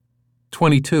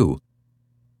22.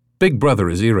 Big Brother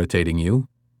is irritating you.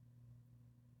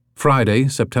 Friday,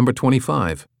 September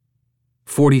 25.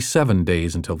 47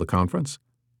 days until the conference.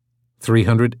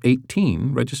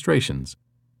 318 registrations.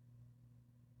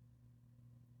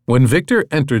 When Victor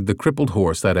entered the Crippled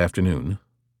Horse that afternoon,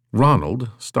 Ronald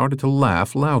started to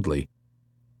laugh loudly.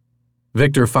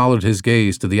 Victor followed his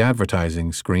gaze to the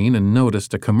advertising screen and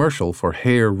noticed a commercial for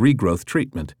hair regrowth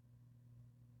treatment.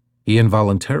 He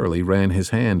involuntarily ran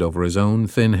his hand over his own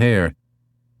thin hair.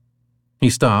 He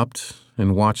stopped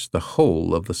and watched the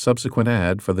whole of the subsequent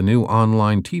ad for the new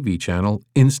online TV channel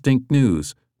Instinct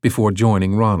News before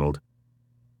joining Ronald.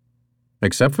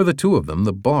 Except for the two of them,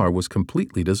 the bar was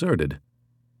completely deserted.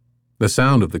 The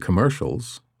sound of the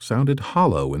commercials sounded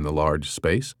hollow in the large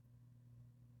space.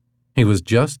 He was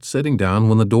just sitting down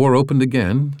when the door opened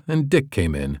again and Dick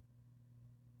came in.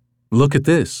 "Look at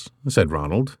this," said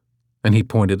Ronald, and he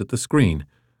pointed at the screen.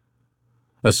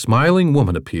 A smiling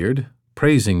woman appeared,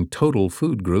 praising Total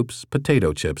Food Group's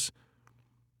potato chips.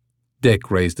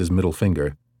 Dick raised his middle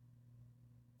finger.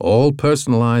 "All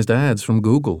personalized ads from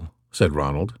Google," said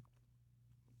Ronald.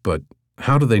 "But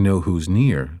how do they know who's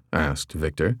near?" asked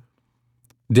Victor.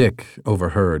 Dick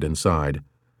overheard and sighed.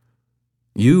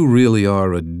 "You really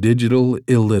are a digital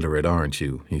illiterate, aren't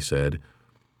you?" he said.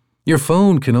 "Your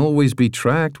phone can always be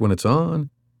tracked when it's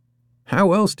on.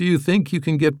 How else do you think you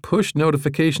can get push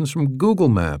notifications from Google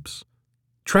Maps,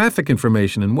 traffic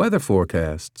information and weather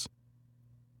forecasts?"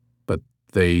 "But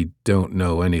they don't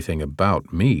know anything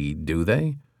about me, do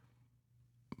they?"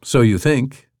 "So you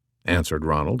think," answered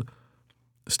Ronald.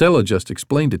 "Stella just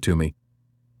explained it to me.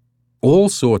 All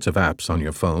sorts of apps on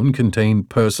your phone contain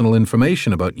personal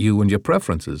information about you and your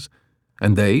preferences,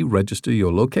 and they register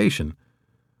your location.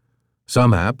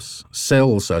 Some apps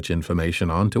sell such information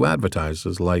on to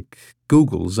advertisers like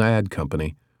Google's ad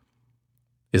company."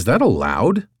 "Is that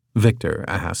allowed?" Victor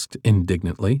asked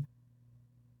indignantly.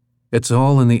 "It's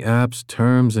all in the app's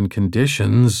terms and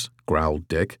conditions," growled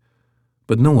Dick,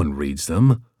 "but no one reads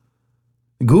them.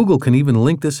 Google can even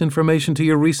link this information to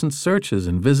your recent searches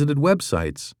and visited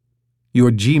websites,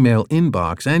 your Gmail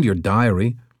inbox, and your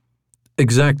diary."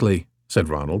 "Exactly," said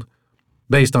Ronald.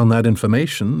 "Based on that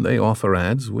information, they offer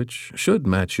ads which should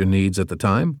match your needs at the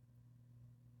time."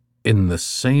 "In the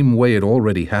same way it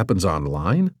already happens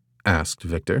online?" asked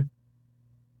Victor.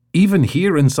 "Even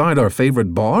here inside our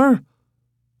favorite bar?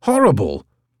 Horrible!"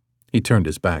 He turned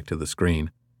his back to the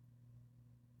screen.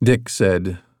 Dick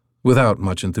said, without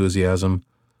much enthusiasm,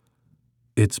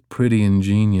 "It's pretty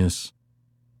ingenious."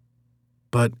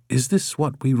 "But is this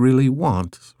what we really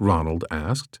want?" Ronald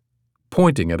asked,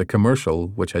 pointing at a commercial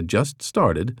which had just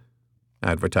started,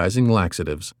 advertising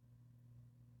laxatives.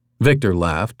 Victor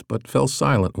laughed, but fell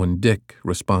silent when Dick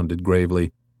responded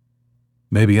gravely,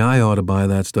 "Maybe I ought to buy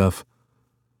that stuff.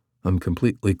 I'm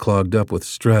completely clogged up with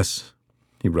stress."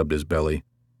 He rubbed his belly.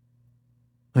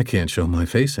 "I can't show my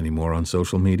face anymore on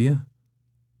social media.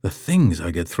 The things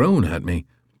I get thrown at me,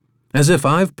 as if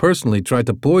I've personally tried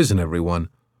to poison everyone.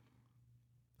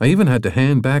 I even had to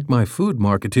hand back my Food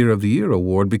Marketeer of the Year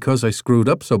award because I screwed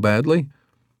up so badly."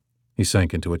 He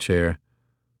sank into a chair.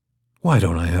 "Why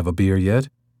don't I have a beer yet?"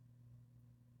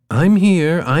 I'm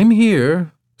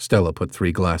here," Stella put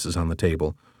 3 glasses on the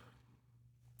table.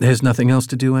 "There's nothing else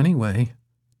to do anyway."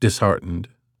 Disheartened,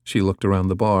 she looked around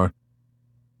the bar.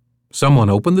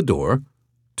 Someone opened the door,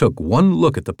 took one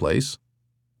look at the place,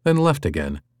 then left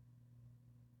again.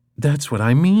 "That's what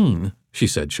I mean," she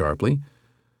said sharply.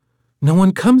 "No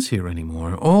one comes here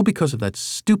anymore, all because of that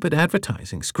stupid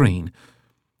advertising screen.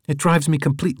 It drives me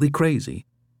completely crazy.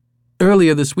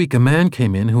 Earlier this week, a man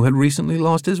came in who had recently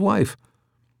lost his wife.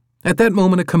 At that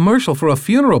moment, a commercial for a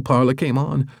funeral parlor came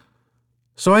on,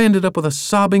 so I ended up with a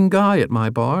sobbing guy at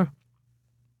my bar."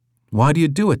 "Why do you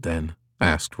do it then?"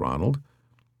 asked Ronald.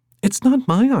 "It's not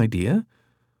my idea.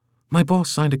 My boss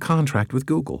signed a contract with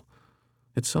Google.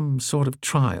 It's some sort of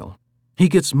trial. He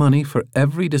gets money for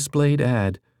every displayed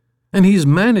ad, and he's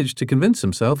managed to convince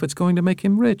himself it's going to make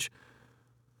him rich.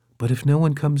 But if no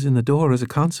one comes in the door as a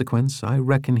consequence, I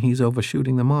reckon he's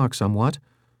overshooting the mark somewhat.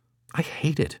 I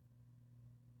hate it."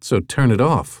 "So turn it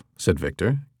off," said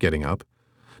Victor, getting up.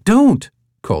 "Don't,"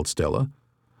 called Stella,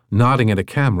 nodding at a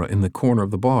camera in the corner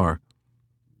of the bar.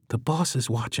 "The boss is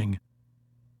watching."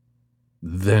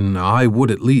 "Then I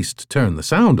would at least turn the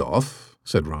sound off,"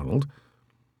 said Ronald.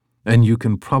 "And you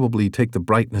can probably take the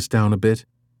brightness down a bit."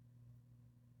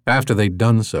 After they'd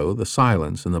done so, the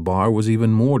silence in the bar was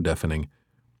even more deafening.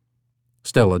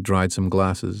 Stella dried some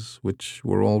glasses, which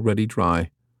were already dry.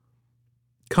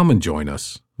 "Come and join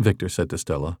us," Victor said to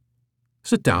Stella.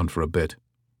 "Sit down for a bit."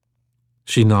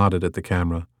 She nodded at the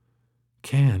camera.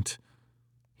 "Can't.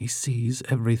 He sees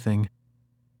everything.